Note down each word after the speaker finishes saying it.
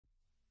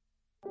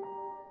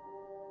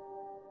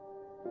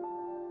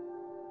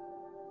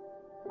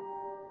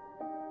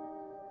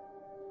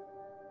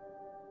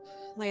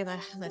Laila,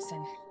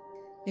 listen.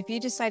 If you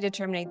decide to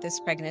terminate this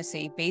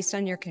pregnancy based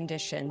on your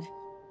condition,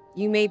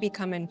 you may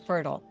become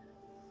infertile.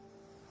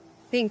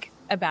 Think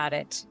about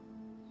it.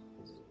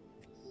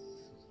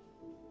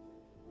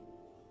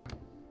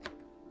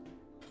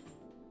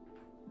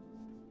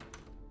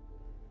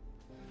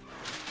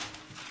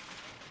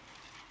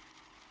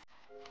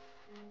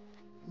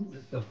 Who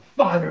is the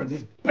father of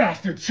this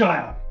bastard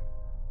child?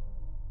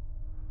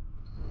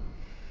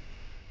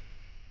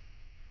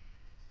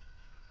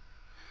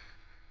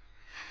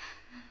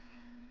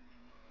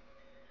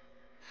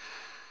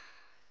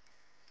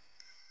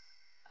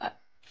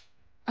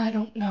 I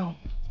don't know.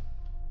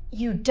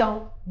 You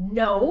don't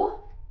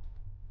know?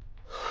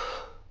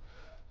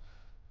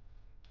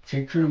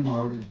 Take her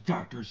tomorrow to the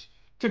doctors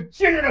to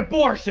get an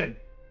abortion!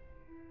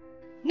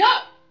 No!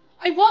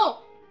 I won't!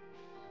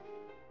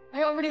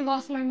 I already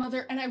lost my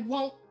mother and I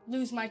won't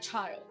lose my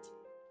child.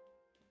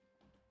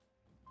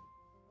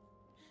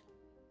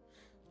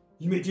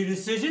 You made your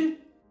decision?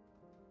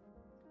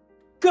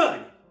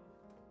 Good!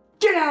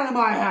 Get out of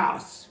my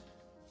house!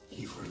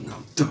 You are no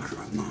daughter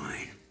of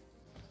mine.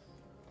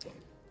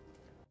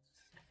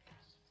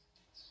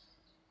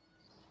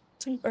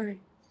 Don't worry.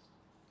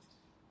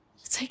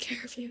 I'll take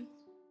care of you.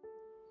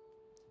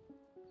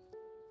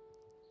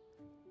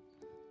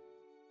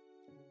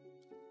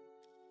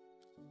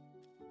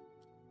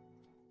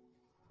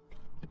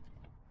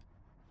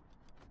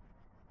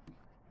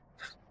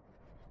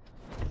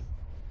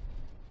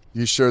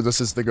 You sure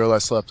this is the girl I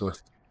slept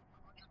with?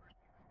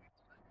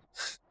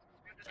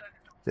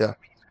 Yeah.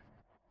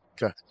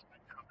 Okay.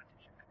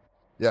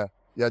 Yeah,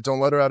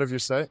 don't let her out of your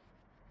sight.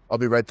 I'll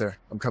be right there.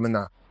 I'm coming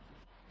now.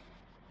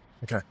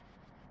 Okay.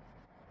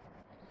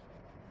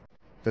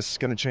 This is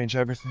gonna change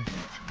everything.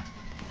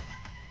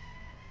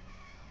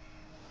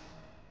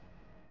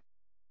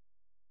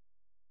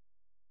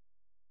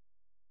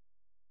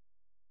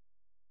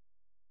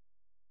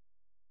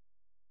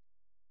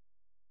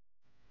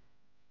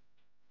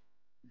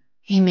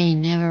 He may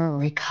never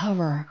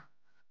recover.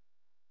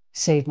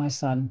 Save my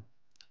son,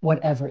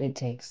 whatever it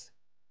takes.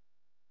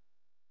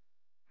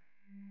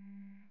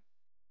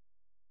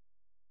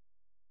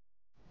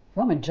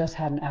 Roman just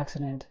had an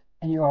accident,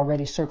 and you're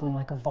already circling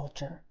like a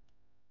vulture.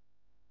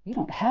 You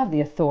don't have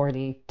the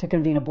authority to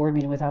convene a board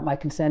meeting without my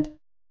consent.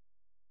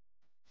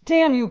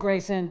 Damn you,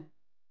 Grayson!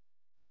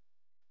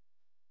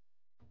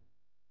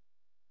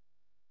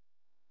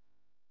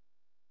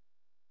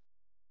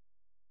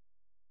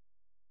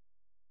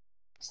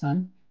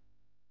 Son,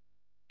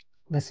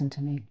 listen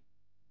to me.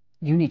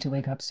 You need to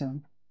wake up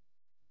soon.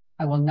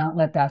 I will not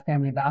let that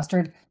family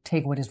bastard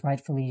take what is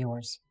rightfully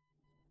yours.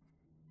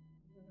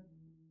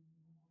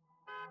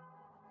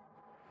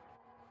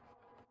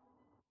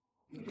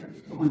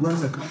 We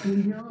run the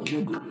company here?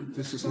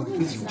 This is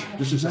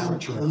our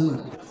choice.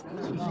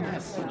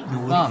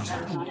 Mom,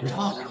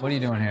 what are you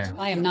doing here?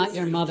 I am not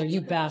your mother,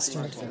 you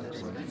bastard.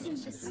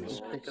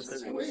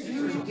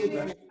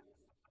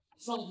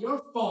 It's all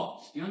your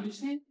fault, you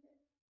understand?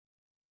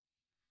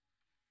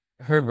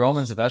 I heard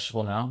Roman's a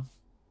vegetable now.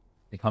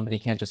 The company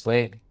can't just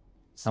wait.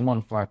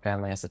 Someone from our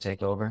family has to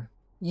take over.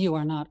 You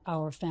are not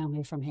our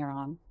family from here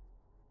on.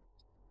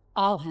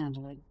 I'll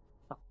handle it.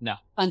 No.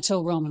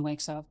 Until Roman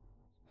wakes up.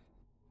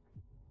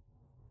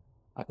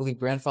 I believe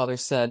grandfather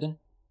said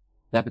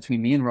that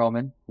between me and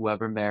Roman,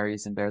 whoever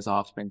marries and bears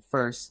offspring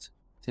first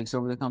takes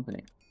over the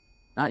company.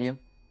 Not you.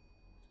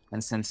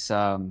 And since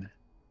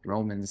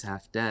Roman's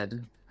half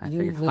dead, I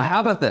figured, well,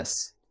 how about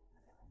this?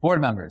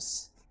 Board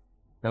members,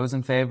 those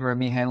in favor of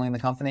me handling the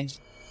company?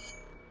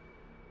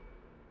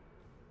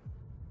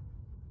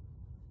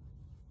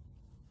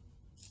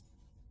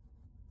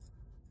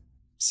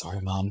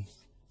 Sorry, Mom.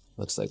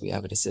 Looks like we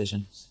have a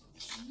decision.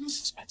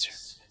 Spencer.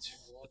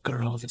 The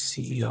girl the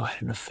CEO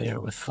had an affair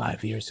with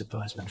 5 years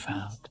ago has been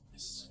found.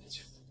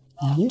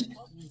 And?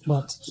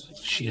 What?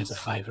 She has a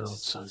 5-year-old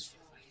son.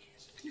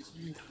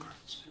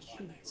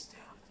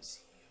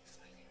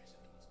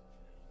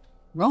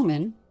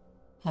 Roman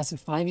has a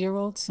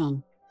 5-year-old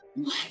son.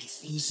 What?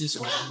 This is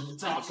what I'm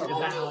talking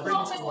about.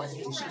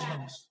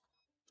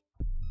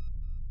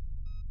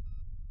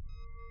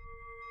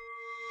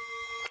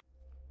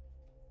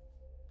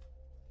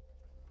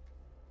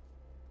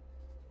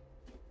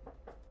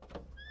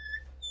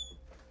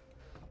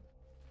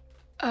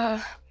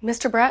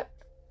 Mr. Brett,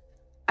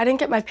 I didn't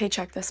get my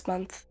paycheck this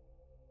month.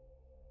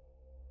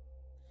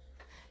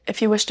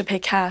 If you wish to pay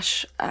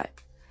cash, Hey!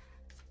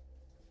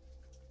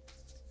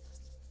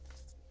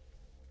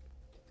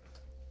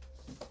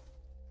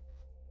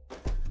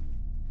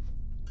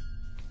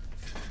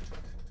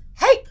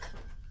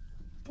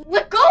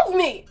 Let go of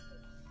me!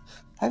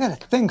 I got a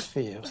thing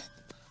for you.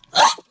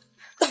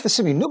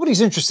 Listen to me,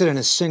 nobody's interested in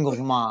a single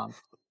mom,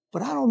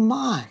 but I don't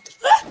mind.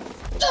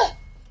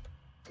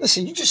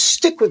 Listen, you just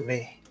stick with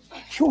me.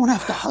 You won't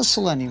have to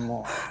hustle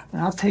anymore.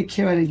 And I'll take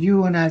care of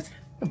you and that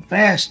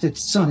bastard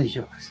son of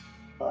yours.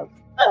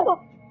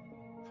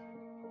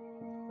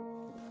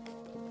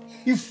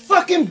 You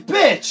fucking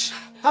bitch!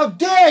 How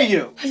dare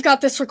you! I've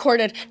got this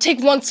recorded.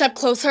 Take one step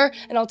closer,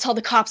 and I'll tell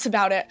the cops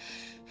about it.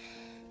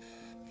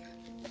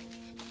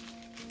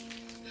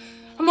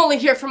 only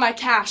here for my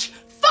cash.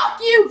 Fuck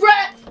you,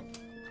 Brett!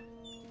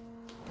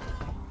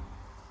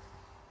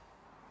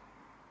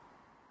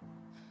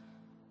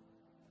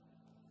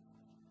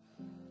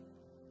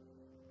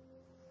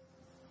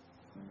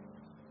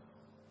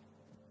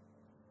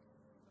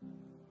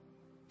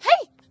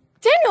 Hey!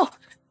 Daniel!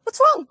 What's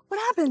wrong? What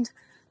happened?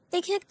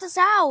 They kicked us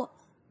out.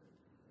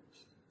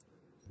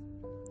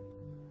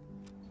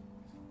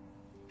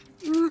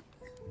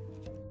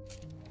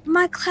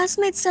 My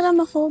classmates said I'm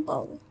a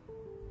hobo.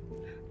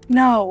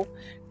 No,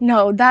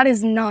 that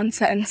is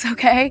nonsense,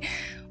 okay?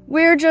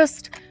 We're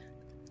just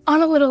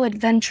on a little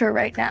adventure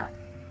right now.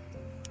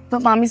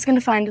 But Mommy's gonna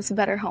find us a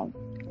better home.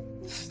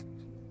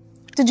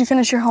 Did you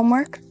finish your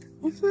homework?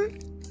 Mm-hmm.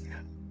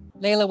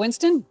 Laila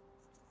Winston?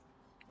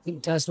 He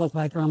does look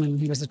like Roman when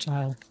he was a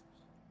child.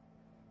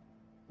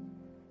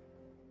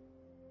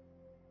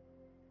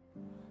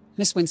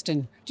 Miss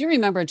Winston, do you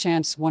remember a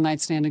chance one-night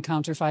stand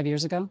encounter 5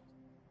 years ago?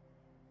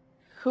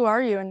 Who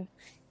are you and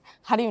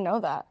how do you know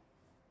that?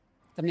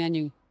 The man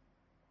you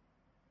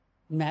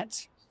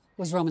met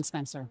was Roman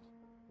Spencer.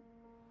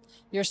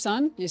 Your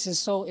son is his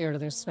sole heir to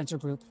the Spencer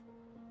Group.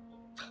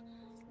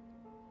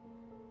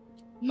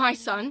 My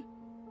son?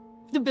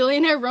 The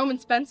billionaire Roman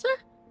Spencer?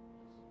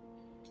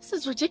 This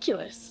is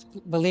ridiculous.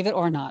 Believe it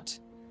or not,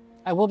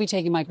 I will be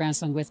taking my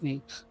grandson with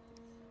me.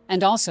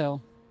 And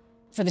also,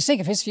 for the sake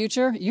of his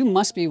future, you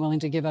must be willing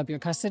to give up your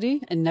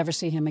custody and never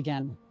see him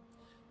again.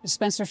 The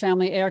Spencer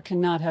family heir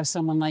cannot have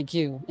someone like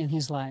you in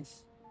his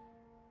life.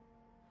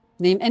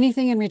 Name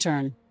anything in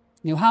return.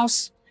 New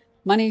house,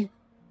 money,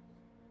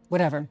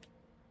 whatever.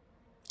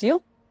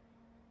 Deal?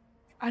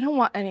 I don't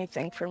want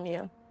anything from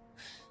you.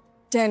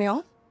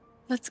 Daniel,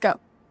 let's go.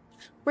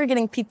 We're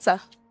getting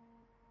pizza.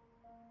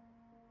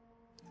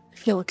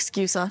 If you'll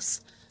excuse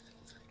us.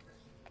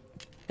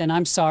 Then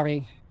I'm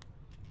sorry.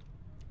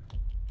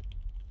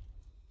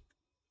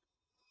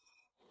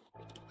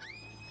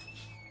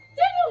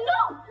 Daniel,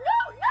 no! No!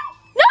 No!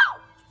 No!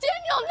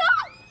 Daniel, no!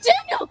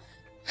 Daniel!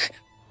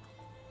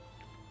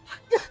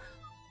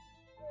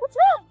 What's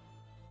wrong?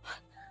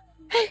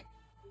 Hey.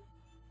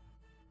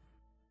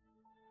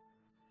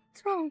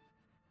 What's wrong?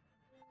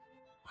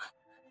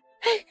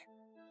 Hey.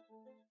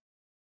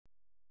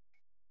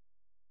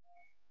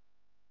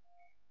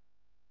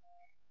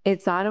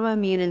 It's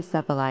autoimmune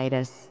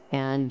encephalitis,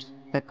 and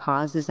the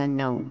cause is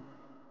unknown.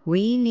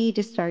 We need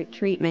to start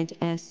treatment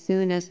as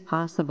soon as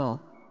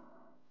possible.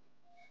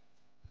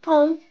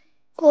 Mom,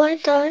 will I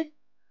die? Of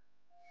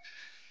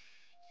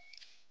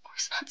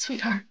course not,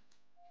 sweetheart.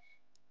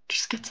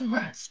 Just get some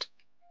rest.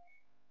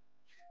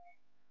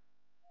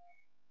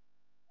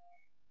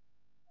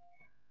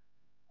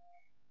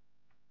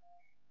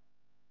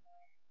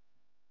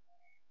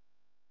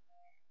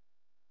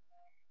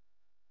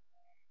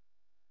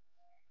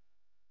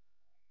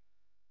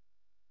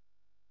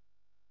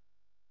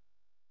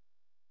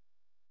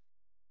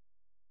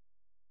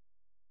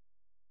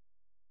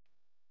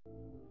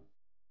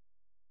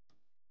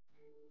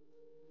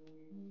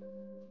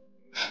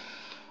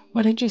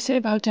 What did you say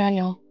about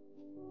Daniel?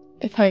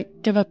 If I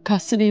give up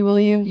custody, will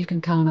you? You can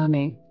count on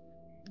me.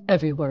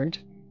 Every word.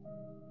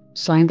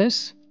 Sign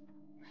this,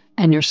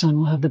 and your son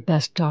will have the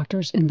best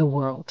doctors in the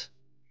world.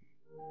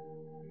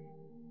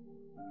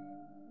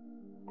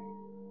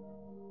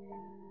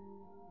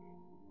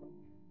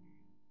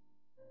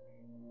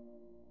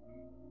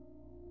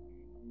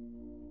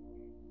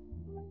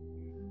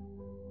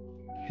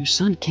 Your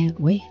son can't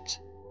wait.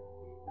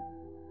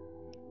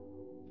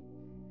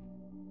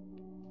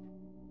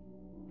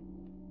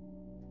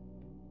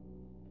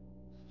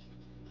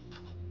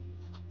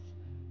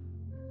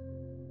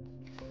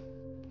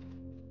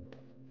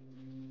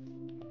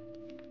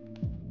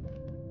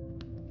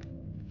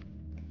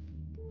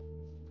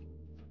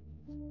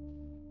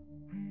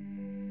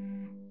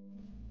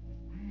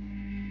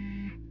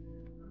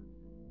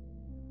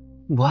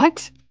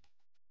 What?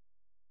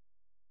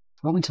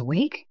 Roman's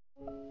awake?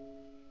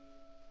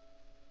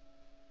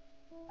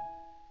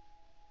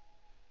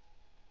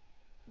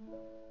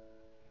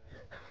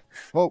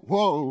 Whoa,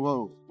 whoa,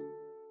 whoa.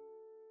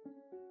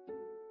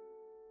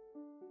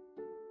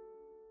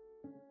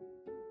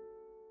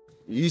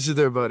 Easy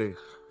there, buddy.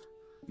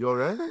 You all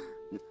right?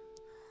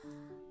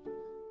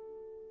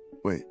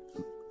 Wait.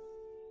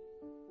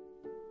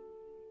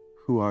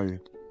 Who are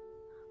you?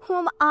 Who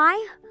am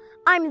I?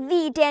 I'm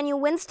the Daniel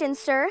Winston,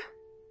 sir.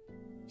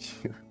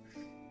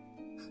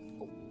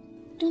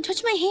 Don't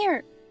touch my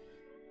hair.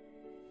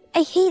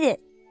 I hate it.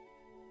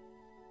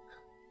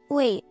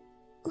 Wait,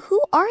 who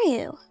are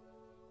you?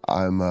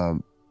 I'm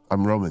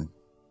Roman.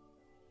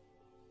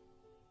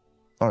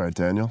 All right,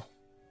 Daniel.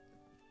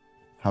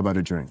 How about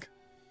a drink?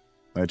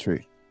 A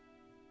treat.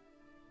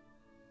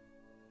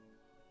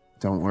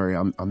 Don't worry,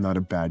 I'm not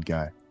a bad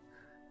guy.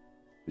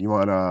 You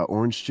want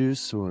orange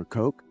juice or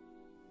Coke?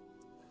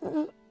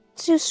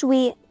 Too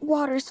sweet.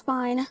 Water's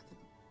fine.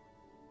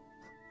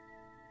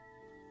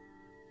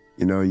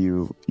 You know,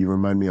 you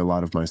remind me a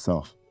lot of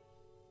myself.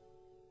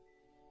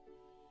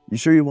 You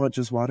sure you want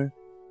just water?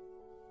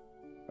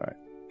 All right.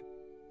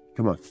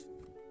 Come on.